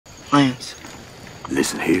Lance.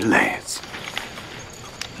 Listen here, Lance.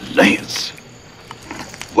 Lance?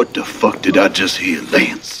 What the fuck did I just hear,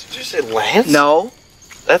 Lance? Did you say Lance? No.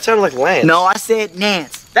 That sounded like Lance. No, I said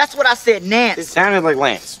Nance. That's what I said, Nance. It sounded like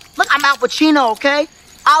Lance. Look, I'm Al Pacino, okay?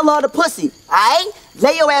 I love the pussy, all right?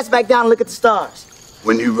 Lay your ass back down and look at the stars.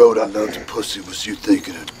 When you wrote I love the pussy, was you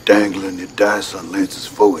thinking of dangling your dice on Lance's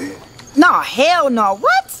forehead? Nah, hell no.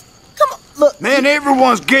 What? Come on, look. Man,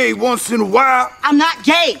 everyone's gay once in a while. I'm not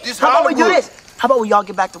gay. This How about we do Hollywood. this? How about we all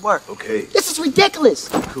get back to work? Okay. This is ridiculous.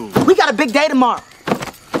 Cool. We got a big day tomorrow.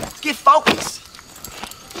 Let's get focused.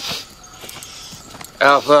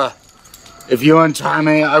 Alpha, if you untie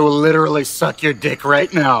me, I will literally suck your dick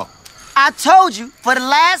right now. I told you, for the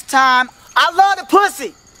last time, I love the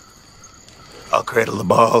pussy. I'll cradle the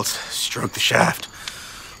balls, stroke the shaft,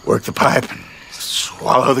 work the pipe, and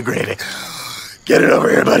swallow the gravy. Get it over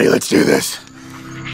here, buddy. Let's do this.